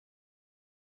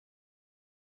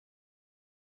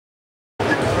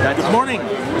Good morning.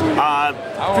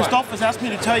 Christophe has asked me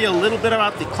to tell you a little bit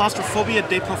about the Claustrophobia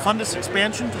de Profondis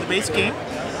expansion to the base game.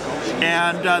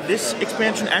 And this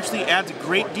expansion actually adds a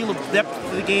great deal of depth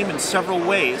to the game in several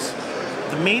ways.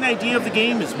 The main idea of the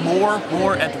game is more,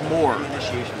 and more.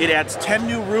 It adds 10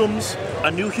 new rooms, a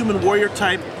new human warrior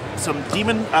type, some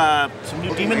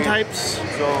new demon types,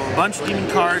 a bunch of demon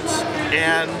cards,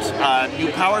 and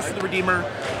new powers for the Redeemer,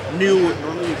 new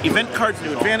event cards,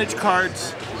 new advantage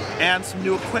cards, and some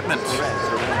new equipment.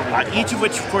 Each of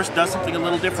which, of course, does something a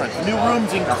little different. New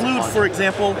rooms include, for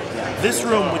example, this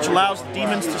room, which allows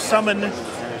demons to summon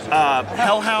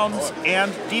hellhounds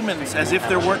and demons as if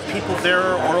there weren't people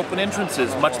there or open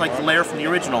entrances, much like the lair from the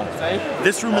original.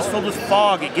 This room is filled with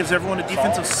fog. It gives everyone a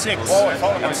defense of 6,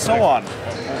 and so on.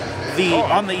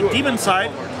 On the demon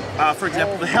side, for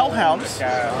example, the hellhounds,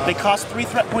 they cost 3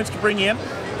 threat points to bring in,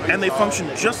 and they function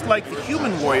just like the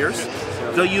human warriors.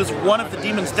 They'll use one of the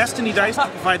demon's destiny dice to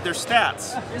provide their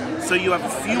stats. So you have a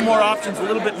few more options, a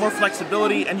little bit more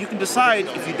flexibility, and you can decide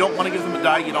if you don't want to give them a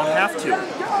die, you don't have to.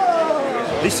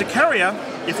 The Sicaria,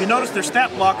 if you notice their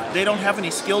stat block, they don't have any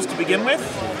skills to begin with.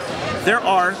 There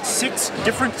are 6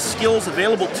 different skills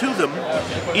available to them,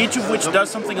 each of which does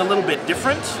something a little bit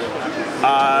different,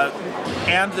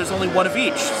 and there's only one of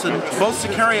each. So both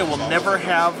Sicaria will never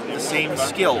have the same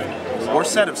skill or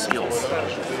set of skills.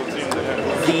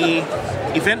 The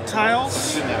event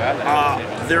tiles,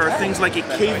 there are things like a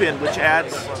cave-in, which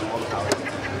adds,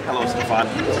 hello Stefan,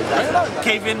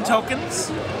 cave-in tokens,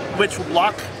 which will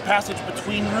block passage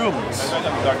between rooms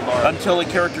until a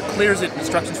character clears it.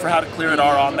 Instructions for how to clear it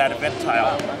are on that event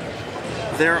tile.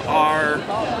 There are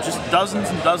just dozens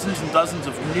and dozens and dozens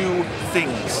of new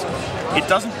things. It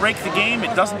doesn't break the game,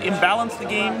 it doesn't imbalance the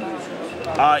game,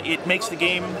 it makes the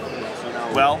game,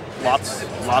 well, lots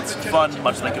of fun,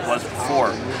 much like it was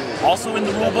before. Also in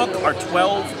the rulebook are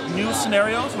 12 new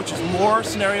scenarios, which is more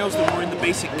scenarios than were in the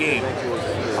basic game.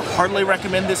 I hardly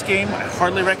recommend this game. I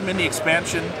hardly recommend the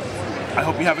expansion. I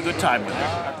hope you have a good time with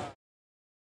it.